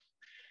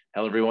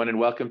Hello, everyone, and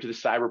welcome to the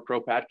Cyber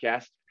Pro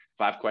Podcast.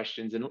 5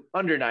 questions in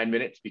under 9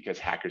 minutes because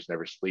hackers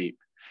never sleep.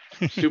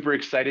 Super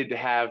excited to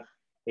have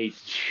a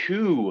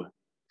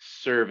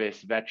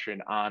two-service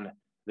veteran on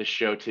the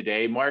show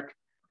today. Mark,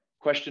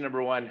 question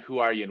number one, who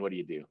are you and what do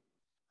you do?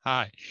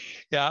 Hi.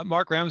 Yeah,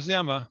 Mark Ramsey.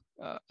 I'm a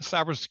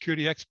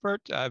cybersecurity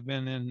expert. I've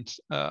been in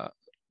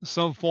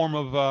some form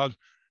of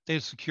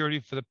data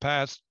security for the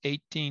past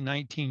 18,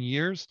 19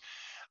 years.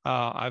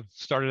 I've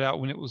started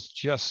out when it was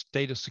just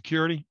data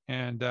security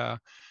and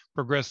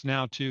progressed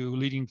now to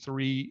leading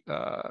three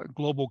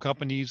global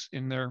companies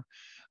in their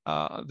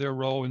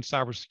role in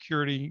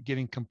cybersecurity,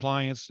 getting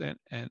compliance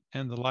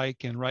and the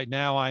like. And right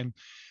now I'm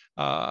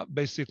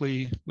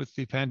basically with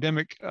the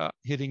pandemic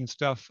hitting and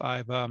stuff,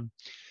 I've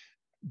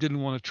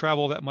didn't want to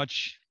travel that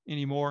much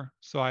anymore.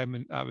 So I've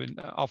been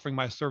offering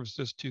my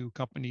services to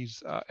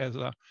companies as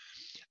a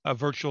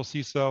virtual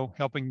CISO,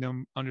 helping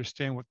them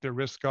understand what their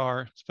risks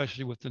are,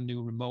 especially with the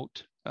new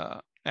remote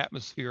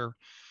atmosphere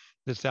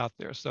that's out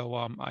there. So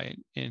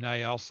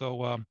I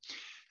also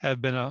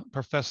have been a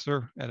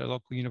professor at a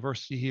local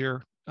university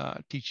here,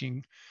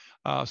 teaching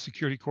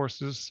security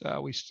courses.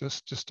 We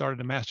just started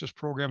a master's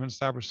program in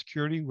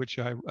cybersecurity, which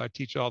I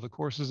teach all the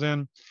courses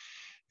in.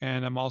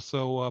 And I'm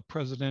also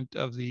president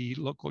of the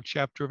local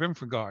chapter of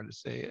Infragard.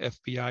 It's a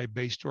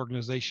FBI-based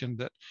organization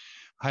that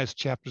has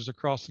chapters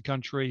across the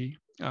country,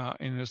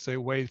 and it's a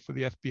way for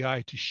the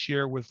FBI to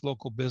share with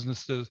local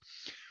businesses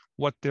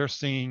what they're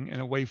seeing,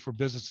 and a way for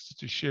businesses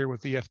to share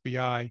with the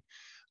FBI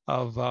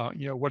of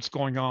what's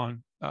going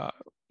on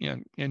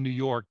in New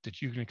York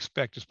that you can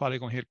expect is probably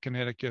going to hit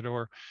Connecticut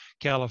or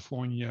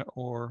California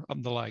or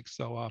the like.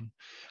 So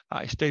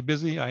I stay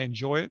busy. I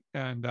enjoy it,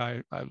 and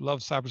I love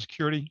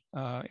cybersecurity.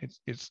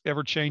 It's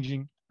ever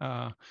changing,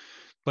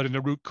 but in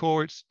the root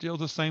core, it's still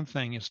the same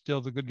thing. It's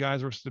still the good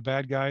guys versus the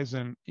bad guys,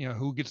 and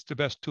who gets the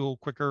best tool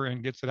quicker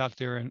and gets it out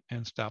there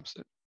and stops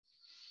it.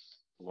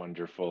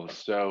 Wonderful.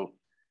 So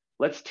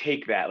let's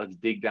take that. Let's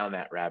dig down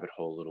that rabbit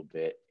hole a little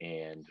bit.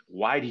 And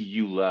why do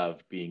you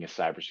love being a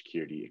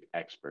cybersecurity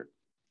expert?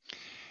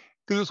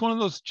 Because it's one of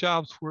those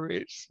jobs where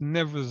it's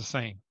never the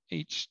same.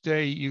 Each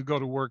day you go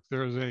to work,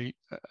 there's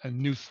a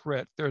new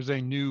threat. There's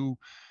a new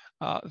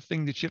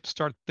thing that you have to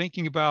start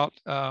thinking about.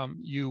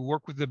 You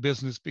work with the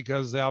business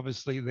because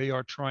obviously they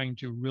are trying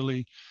to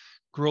really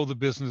grow the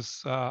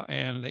business,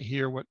 and they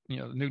hear what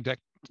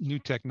new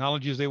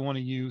technologies they want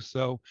to use.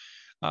 So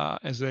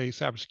as a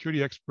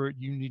cybersecurity expert,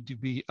 you need to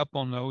be up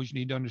on those. You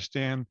need to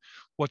understand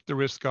what the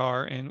risks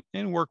are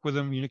and work with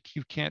them. You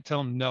can't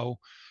tell them no.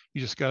 You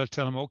just got to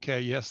tell them,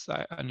 okay, yes,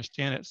 I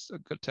understand it's a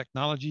good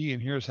technology,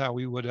 and here's how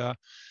we would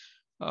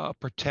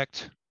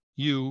protect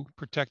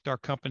our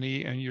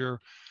company and your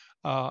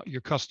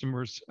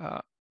customers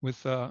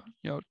with to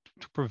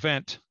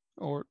prevent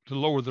or to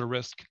lower the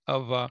risk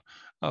of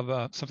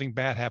something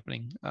bad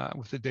happening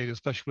with the data,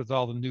 especially with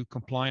all the new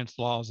compliance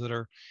laws that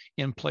are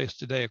in place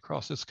today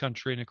across this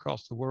country and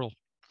across the world.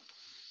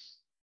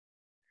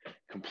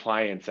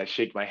 Compliance. I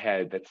shake my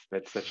head.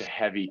 That's such a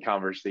heavy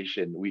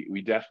conversation.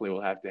 We definitely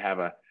will have to have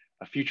a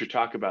future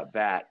talk about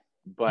that.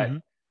 But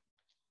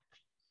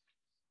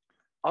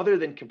other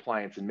than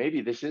compliance, and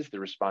maybe this is the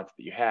response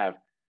that you have,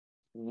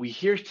 we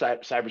hear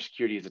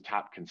cybersecurity as a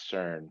top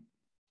concern.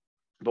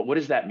 But what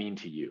does that mean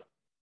to you?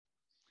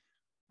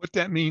 What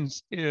that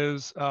means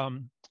is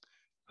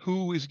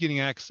who is getting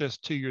access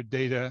to your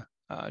data?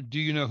 Do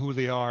you know who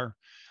they are?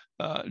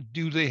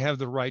 Do they have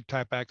the right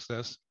type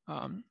access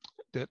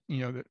that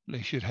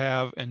they should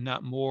have, and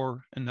not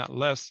more and not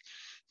less?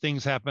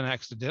 Things happen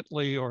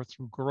accidentally or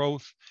through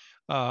growth,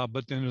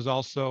 but then there's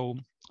also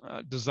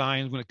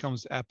designs when it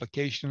comes to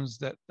applications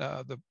that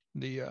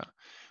the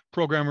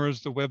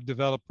programmers, the web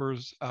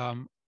developers,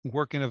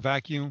 work in a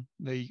vacuum.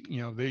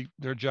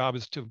 Their job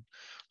is to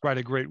write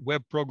a great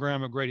web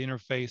program, a great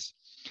interface.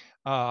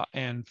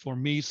 And for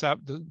me, the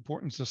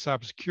importance of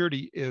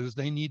cybersecurity is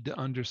they need to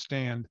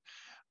understand,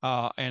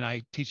 and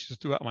I teach this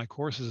throughout my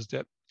courses,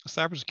 that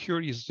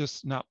cybersecurity is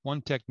just not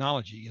one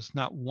technology. It's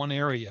not one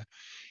area.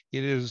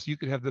 It is, you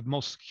could have the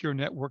most secure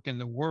network in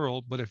the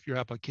world, but if your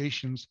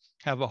applications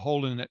have a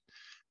hole in it,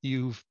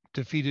 you've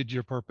defeated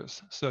your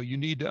purpose. So you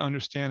need to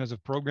understand as a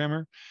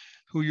programmer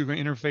who you're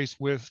going to interface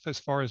with as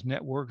far as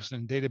networks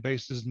and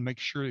databases, and make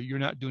sure that you're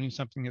not doing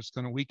something that's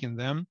going to weaken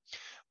them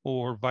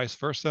or vice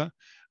versa.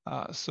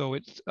 So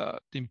it's the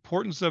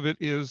importance of it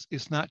is,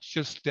 it's not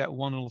just that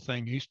one little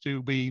thing. It used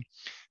to be,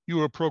 you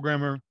were a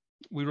programmer,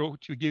 we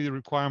gave you the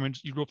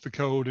requirements, you wrote the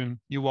code, and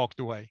you walked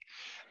away.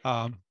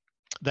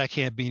 That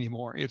can't be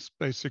anymore. It's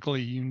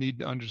basically, you need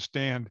to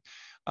understand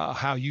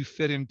how you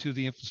fit into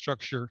the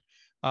infrastructure.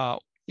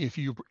 If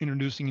you're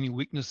introducing any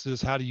weaknesses,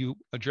 how do you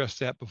address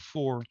that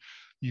before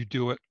you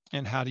do it?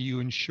 And how do you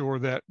ensure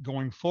that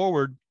going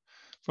forward,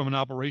 from an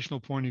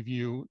operational point of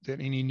view, that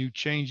any new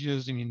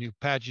changes, any new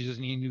patches,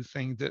 any new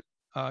thing that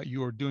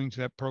you are doing to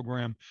that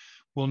program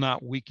will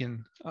not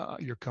weaken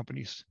your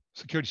company's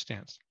security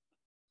stance?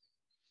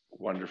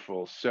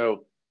 Wonderful.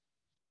 So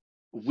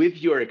with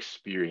your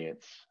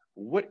experience,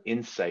 what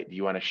insight do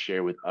you want to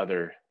share with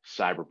other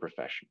cyber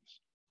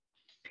professionals?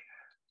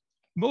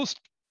 most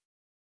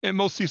and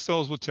most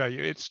CISOs will tell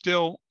you it's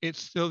still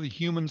the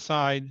human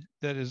side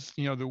that is,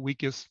 the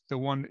weakest, the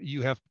one that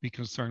you have to be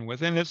concerned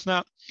with, and it's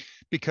not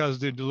because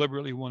they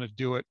deliberately want to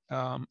do it.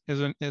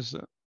 As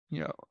a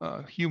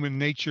human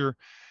nature,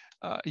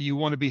 you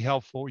want to be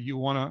helpful. You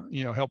want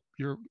to help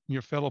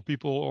your fellow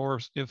people, or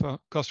if a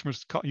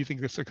customer's you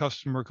think it's a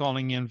customer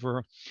calling in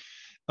for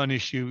an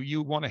issue,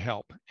 you want to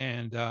help,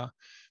 and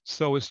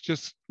so it's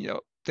just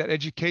that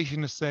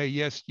education to say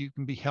yes, you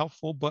can be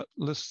helpful, but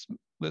let's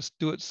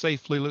do it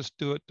safely. Let's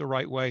do it the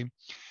right way.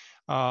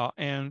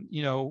 And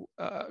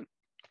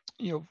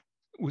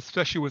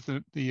especially with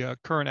the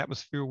current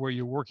atmosphere where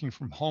you're working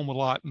from home a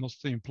lot, most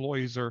of the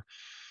employees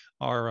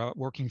are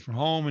working from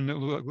home, and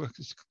it'll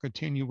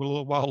continue a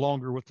little while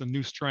longer with the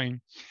new strain.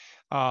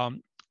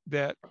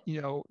 That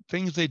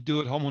things they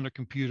do at home on the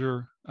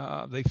computer,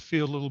 they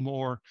feel a little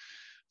more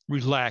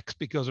relaxed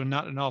because they're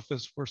not in an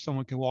office where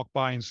someone can walk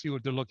by and see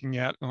what they're looking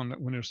at when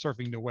they're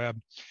surfing the web.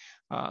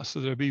 So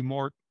they'll be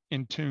more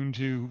in tune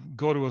to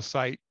go to a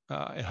site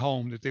at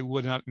home that they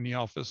would not in the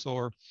office,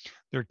 or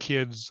their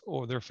kids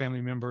or their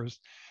family members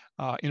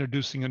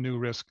introducing a new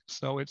risk.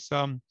 So it's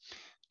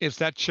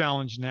that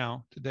challenge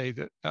now today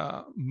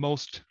that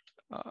most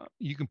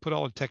you can put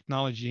all the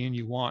technology in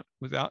you want,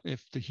 without,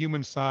 if the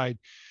human side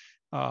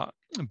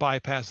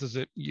bypasses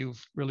it,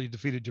 you've really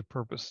defeated your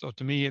purpose. So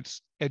to me,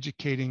 it's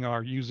educating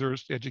our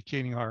users,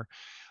 educating our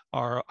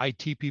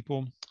IT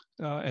people,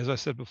 as I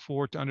said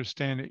before, to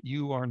understand that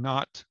you are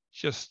not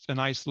just an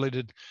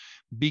isolated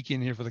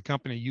beacon here for the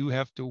company. You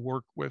have to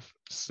work with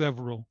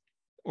several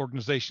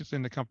organizations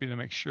in the company to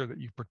make sure that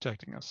you're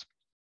protecting us.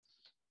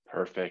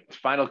 Perfect.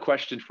 Final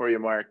question for you,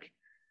 Mark.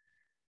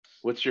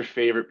 What's your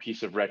favorite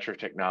piece of retro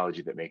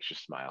technology that makes you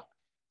smile?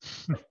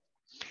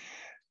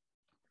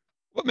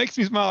 What makes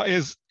me smile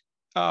is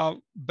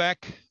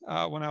back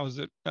when I was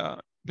at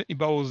Pitney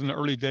Bowes in the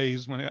early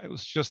days, when it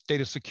was just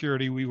data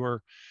security. We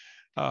were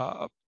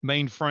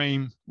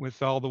mainframe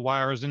with all the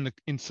wires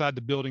inside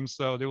the building,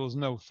 so there was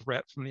no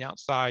threat from the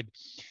outside.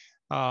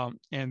 And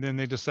then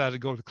they decided to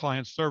go to the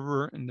client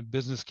server, and the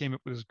business came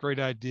up with this great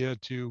idea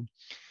to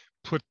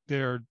put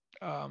their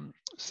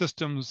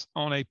systems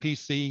on a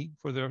PC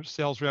for their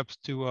sales reps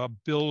to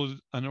build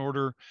an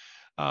order.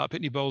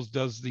 Pitney Bowes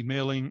does the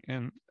mailing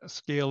and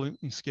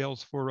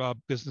scales for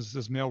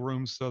businesses' mail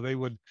rooms, so they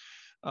would,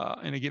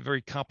 and they get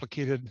very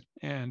complicated,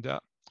 and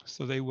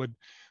so they would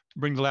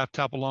bring the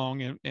laptop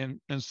along and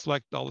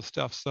select all the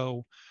stuff.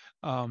 So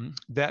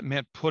that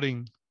meant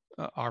putting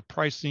our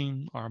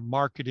pricing, our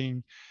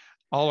marketing,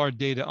 all our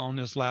data on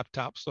this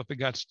laptop. So if it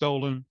got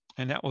stolen,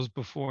 and that was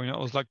before, it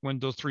was like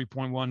Windows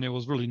 3.1, there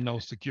was really no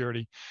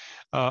security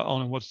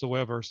on it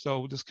whatsoever.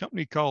 So this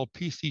company called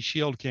PC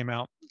Shield came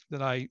out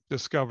that I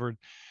discovered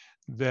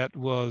that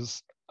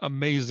was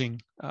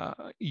amazing.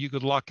 You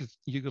could lock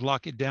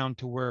it down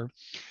to where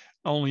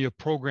only a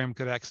program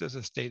could access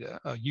this data.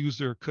 A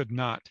user could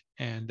not.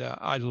 And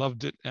I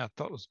loved it. I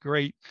thought it was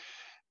great.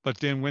 But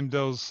then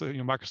Windows,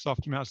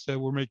 Microsoft came out and said,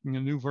 we're making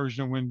a new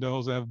version of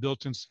Windows that have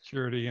built-in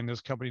security. And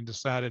this company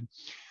decided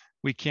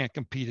we can't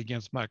compete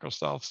against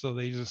Microsoft. So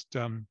they just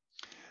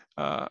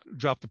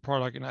dropped the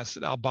product. And I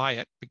said, I'll buy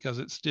it, because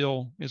it's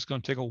going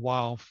to take a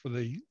while for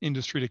the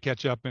industry to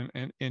catch up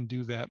and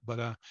do that.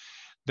 But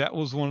that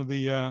was one of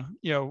the,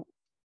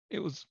 it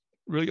was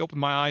really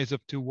opened my eyes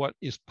up to what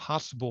is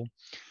possible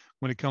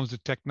when it comes to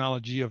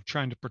technology of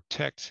trying to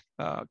protect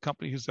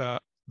companies'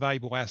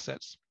 valuable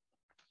assets.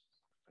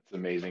 That's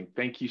amazing.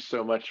 Thank you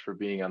so much for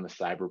being on the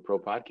Cyber Pro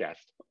podcast.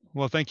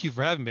 Well, thank you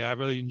for having me. I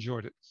really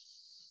enjoyed it.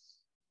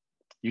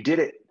 You did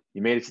it.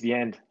 You made it to the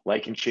end.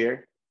 Like and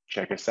share.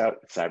 Check us out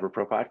at Cyber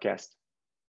Pro Podcast.